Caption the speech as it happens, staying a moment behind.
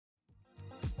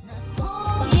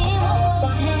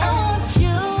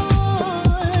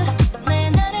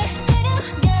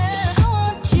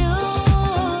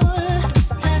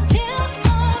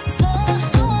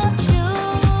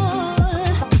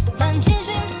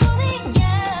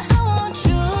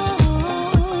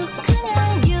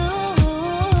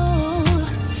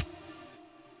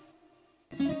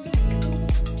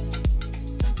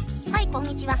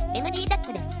MD ジャッ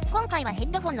クです。今回はヘ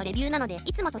ッドフォンのレビューなので、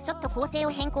いつもとちょっと構成を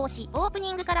変更し、オープニ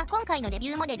ングから今回のレビ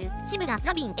ューモデル、SIVGA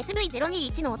Robin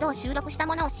SV021 の音を収録した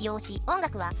ものを使用し、音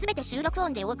楽は全て収録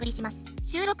音でお送りします。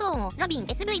収録音を Robin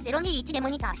SV021 でモ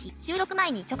ニターし、収録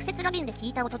前に直接 Robin で聞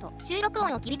いた音と収録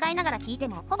音を切り替えながら聞いて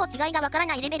も、ほぼ違いがわから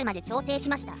ないレベルまで調整し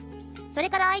ました。それ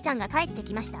から愛ちゃんが帰って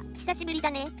きました。久しぶりだ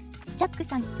ね。ジャック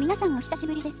さん、皆さんお久し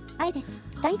ぶりです。愛です。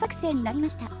大学生になりま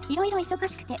した。いろいろ忙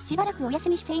しくてしばらくお休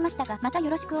みしていましたが、また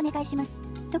よろしくお願いします。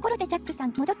ところでジャックさ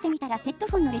ん、戻ってみたらヘッド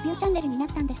フォンのレビューチャンネルになっ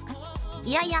たんですか？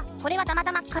いやいや、これはたま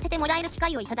たま聞かせてもらえる機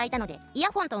会をいただいたので、イヤ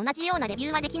ホンと同じようなレビュ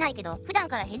ーはできないけど、普段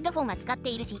からヘッドフォンは使って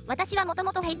いるし、私はもと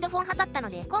もとヘッドフォン派だったの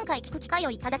で、今回聞く機会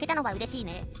をいただけたのは嬉しい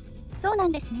ね。そうな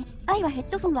んですね。愛はヘッ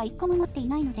ドフォンは1個も持ってい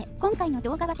ないので、今回の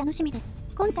動画は楽しみです。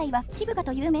今回はSIVGA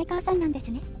というメーカーさんなんで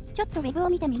すね。ちょっとウェブを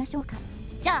見てみましょうか。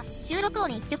じゃあ、収録音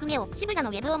1曲目をSIVGAの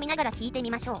ウェブを見ながら聞いてみ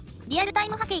ましょう。リアルタイ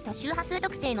ム波形と周波数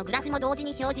特性のグラフも同時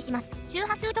に表示します。周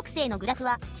波数特性のグラフ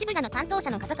はSIVGAの担当者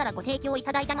の方からご提供い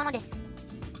ただいたものです。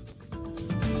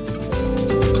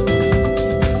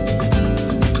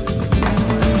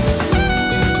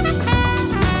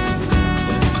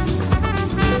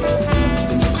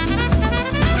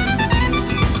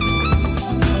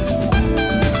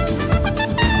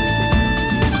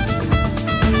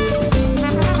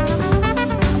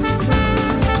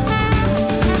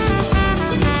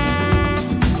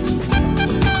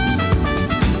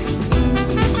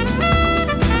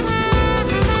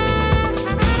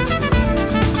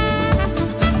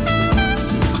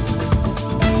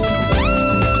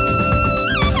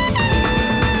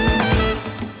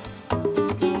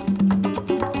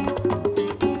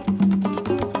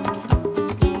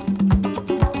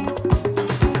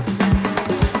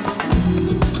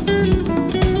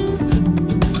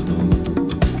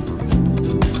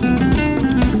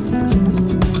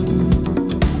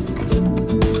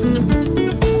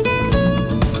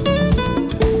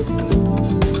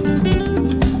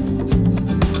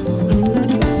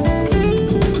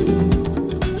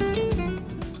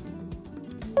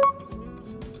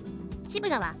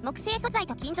SIVGAは木製素材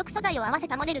と金属素材を合わせ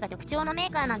たモデルが特徴のメ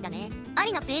ーカーなんだね。ア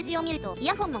リのページを見るとイ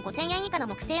ヤホンも5000円以下の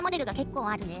木製モデルが結構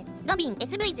あるね。Robin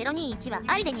SV021 は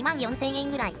アリで24000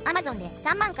円ぐらい、Amazon で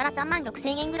3万から3万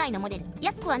6000円ぐらいのモデル。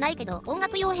安くはないけど音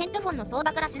楽用ヘッドフォンの相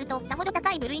場からするとさほど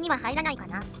高い部類には入らないか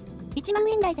な。1万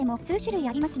円台でも数種類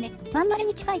ありますね。まん丸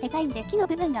に近いデザインで木の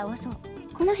部分が多そう。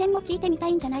この辺も聞いてみた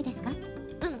いんじゃないですか？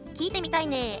聞いてみたい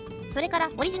ね。それから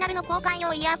オリジナルの交換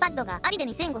用イヤーパッドがアリで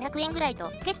2500円ぐらいと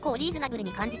結構リーズナブル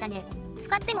に感じたね。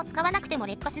使っても使わなくても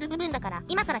劣化する部分だから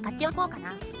今から買っておこうか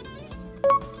な。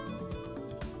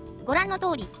ご覧の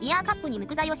通りイヤーカップに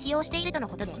木材を使用しているとの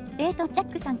ことで、ジャ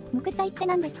ックさん、木材って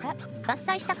何ですか？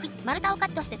伐採した木、丸太をカ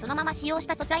ットしてそのまま使用し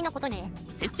た素材のことね。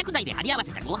接着剤で貼り合わ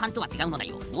せた合板とは違うのだ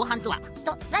よ。合板とは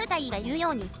とラルタイが言うよ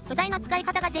うに素材の使い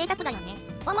方が贅沢だよね。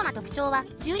主な特徴は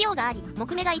重量があり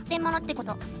木目が一点物ってこ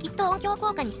と。きっと音響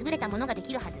効果に優れたものがで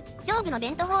きるはず。上部の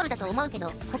ベントホールだと思うけ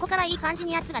ど、ここからいい感じ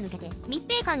に圧が抜けて密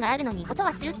閉感があるのに音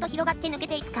はスーッと広がって抜け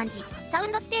ていく感じ。サウ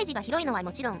ンドステージが広いのは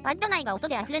もちろんパッド内が音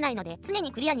で溢れないので常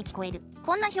にクリアに聞こえる。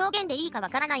こんな表現でいいかわ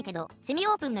からないけど、セミ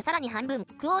オープンのさらに半分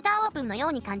クォーターオープンのよ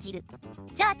うに感じる。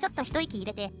じゃあちょっと一息入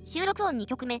れて収録音2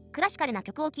曲目クラシカルな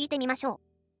曲を聴いてみましょう。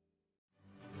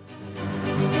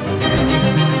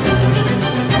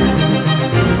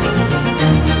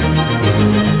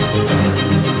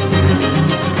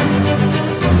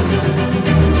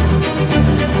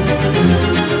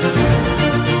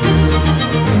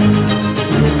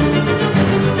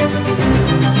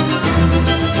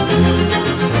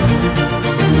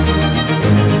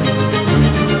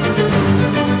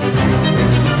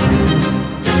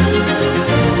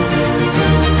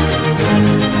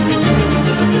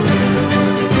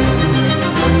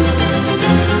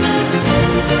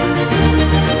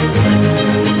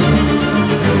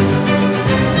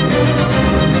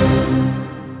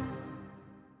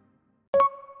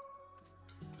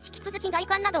引き続き外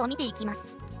観などを見ていきます。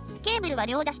ケーブルは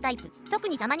両出しタイプ、特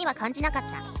に邪魔には感じなかっ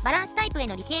た。バランスタイプへ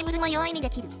のリケーブルも容易にで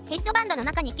きる。ヘッドバンドの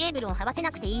中にケーブルをはわせ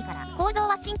なくていいから構造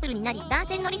はシンプルになり、断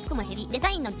線のリスクも減り、デザ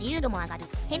インの自由度も上がる。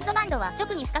ヘッドバンドは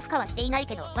特にふかふかはしていない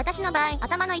けど、私の場合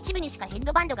頭の一部にしかヘッ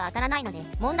ドバンドが当たらないので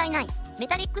問題ない。メ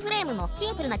タリックフレームも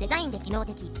シンプルなデザインで機能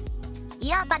的。イ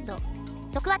ヤーパッド、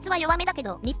側圧は弱めだけ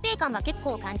ど密閉感は結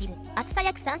構感じる。厚さ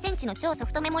約3センチの超ソ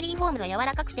フトメモリーフォームが柔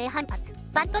らかく低反発。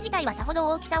パッド自体はさほど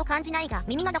大きさを感じないが、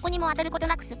耳のどこにも当たること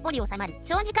なくすっぽり収まる。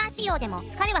長時間使用でも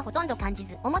疲れはほとんど感じ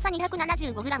ず、重さ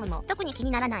 275g も特に気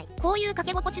にならない。こういう掛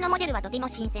け心地のモデルはとても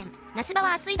新鮮。夏場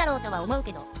は暑いだろうとは思う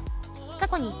けど。過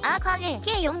去に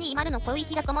J.A.K の小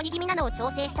域がこもり気味なのを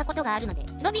調整したことがあるので、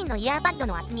ロビンのイヤーパッド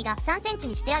の厚みが3センチ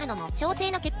にしてあるのも調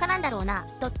整の結果なんだろうな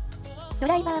と。ド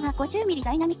ライバーは 50mm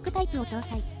ダイナミックタイプを搭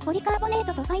載。ポリカーボネー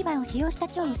トとファイバーを使用した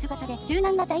超薄型で柔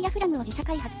軟なダイヤフラムを自社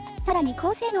開発。さらに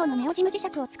高性能のネオジム磁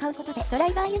石を使うことでドラ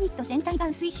イバーユニット全体が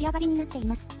薄い仕上がりになってい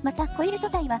ます。またコイル素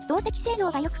材は動的性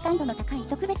能がよく感度の高い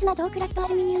特別な銅クラッドア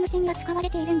ルミニウム線が使われ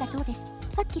ているんだそうです。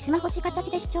さっきスマホ直差し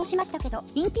で視聴しましたけど、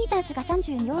インピータンスが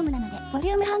32オームなのでボリ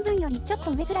ューム半分よりちょっと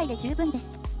上くらいで十分です。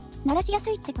鳴らしやす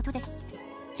いってことです。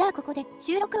じゃあここで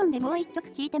収録音でもう一曲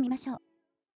聴いてみましょう。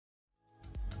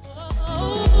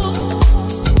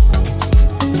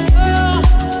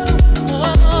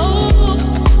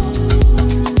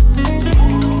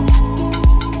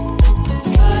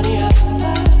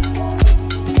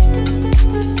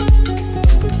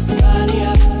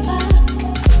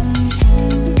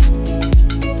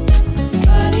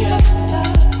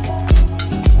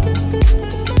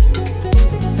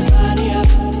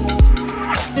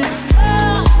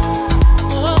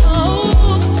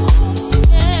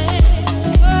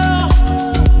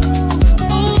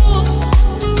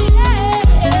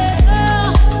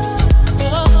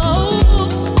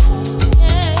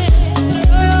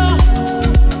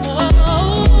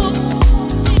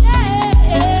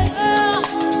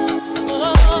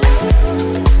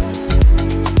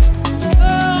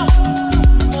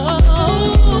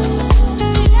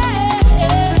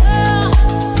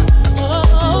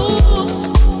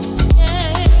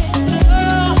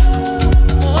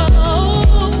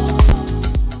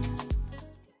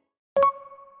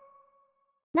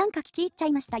なんか聞き入っちゃ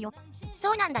いましたよ。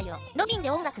そうなんだよ。ロビンで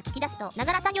音楽聴き出すとな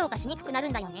がら作業がしにくくなる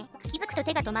んだよね。気づくと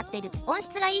手が止まってる。音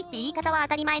質がいいって言い方は当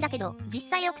たり前だけど、実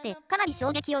際良くてかなり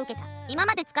衝撃を受けた。今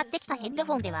まで使ってきたヘッド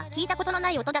フォンでは聞いたことの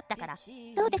ない音だったから。そ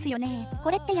うですよね。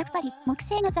これってやっぱり木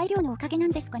製の材料のおかげな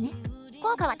んですかね。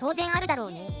効果は当然あるだろ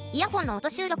うね。イヤホンの音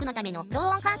収録のための同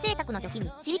音管制作の時に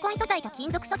シリコン素材と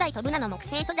金属素材とブナの木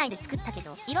製素材で作ったけ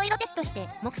ど、いろいろテストして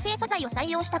木製素材を採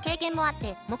用した経験もあっ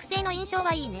て木製の印象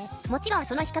はいいね。もちろん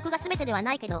その比較が全てでは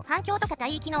ないけど、反響とか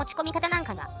帯域の落ち込み方なん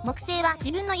かが木製は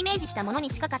自分のイメージしたものに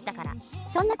近かったから。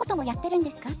そんなこともやってるん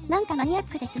ですか？なんかマニアッ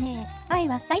クですね。愛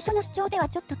は最初の主張では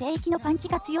ちょっと低域のパンチ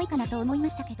が強いかなと思いま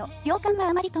したけど、量感が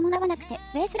あまり伴わなくて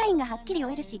ベースラインがはっきり追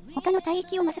えるし、他の帯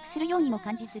域を摩擦するようにも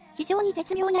感じず、非常に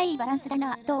絶妙ないいバランスだ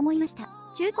なと思いました。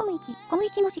中高域、高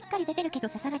域もしっかり出てるけど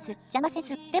刺さらず、邪魔せ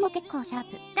ず、でも結構シャー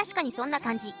プ。確かにそんな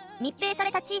感じ。密閉さ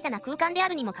れた小さな空間であ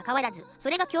るにもかかわらず、そ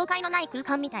れが境界のない空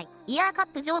間みたい。イヤーカッ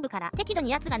プ上部から適度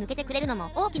に圧が抜けてくれるの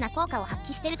も大きな効果を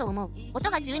発揮してると思う。音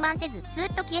が充満せず、スー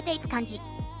ッと消えていく感じ。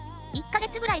1ヶ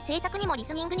月ぐらい制作にもリ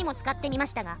スニングにも使ってみま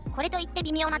したが、これといって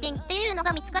微妙な点っていうの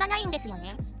が見つからないんですよ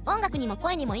ね。音楽にも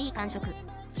声にもいい感触。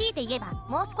強いて言えば、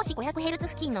もう少し 500Hz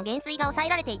付近の減衰が抑え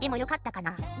られていてもよかったか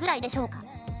な、ぐらいでしょうか。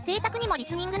制作にもリ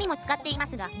スニングにも使っていま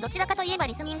すが、どちらかといえば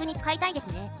リスニングに使いたいです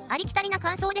ね。ありきたりな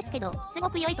感想ですけど、すご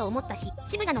く良いと思ったし、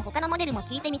SIVGAの他のモデルも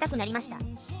聞いてみたくなりました。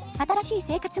新しい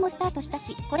生活もスタートした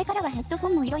し、これからはヘッドフォ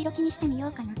ンもいろいろ気にしてみよ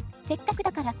うかな。せっかく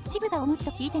だからSIVGAをもっ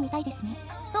と聞いてみたいですね。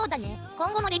そうだね。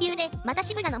今後のレビューでまた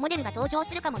SIVGAのモデルが登場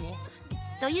するかもね。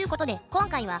ということで、今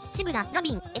回はSIVGA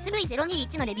Robin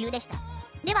SV021 のレビューでした。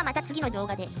ではまた次の動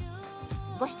画で。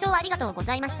ご視聴ありがとうご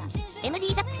ざいました。MD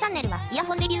ジャックチャンネルはイヤ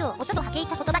ホンレビューを音と波形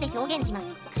た言葉で表現しま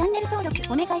す。チャンネル登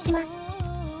録お願いします。